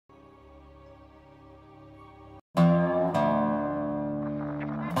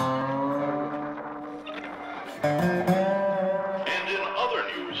And in other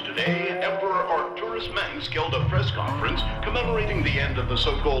news today, Emperor Arcturus Manx held a press conference commemorating the end of the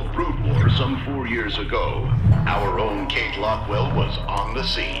so-called Brood War some 4 years ago. Our own Kate Lockwell was on the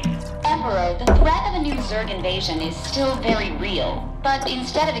scene. Emperor, the threat of a new Zerg invasion is still very real. But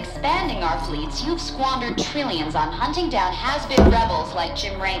instead of expanding our fleets, you've squandered trillions on hunting down has-been rebels like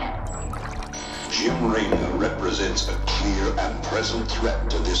Jim Raynor. Jim Raynor represents a clear and present threat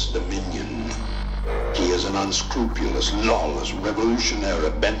to this dominion. He is an unscrupulous, lawless revolutionary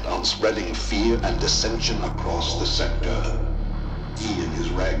bent on spreading fear and dissension across the sector. He and his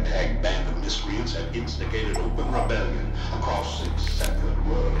ragtag band of miscreants have instigated open rebellion across 6 separate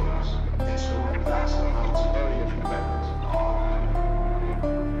worlds, and stolen vast amounts of ancient weapons and armor.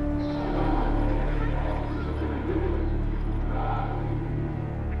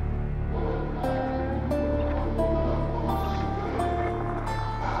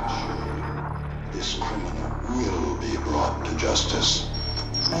 This criminal will be brought to justice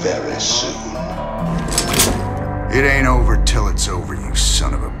very soon. It ain't over till it's over, you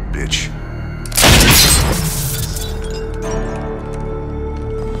son of a bitch.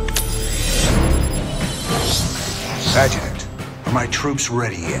 Adjutant, are my troops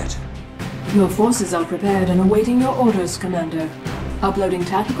ready yet? Your forces are prepared and awaiting your orders, Commander. Uploading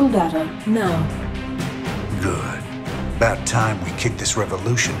tactical data now. Good. About time we kick this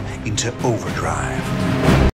revolution into overdrive.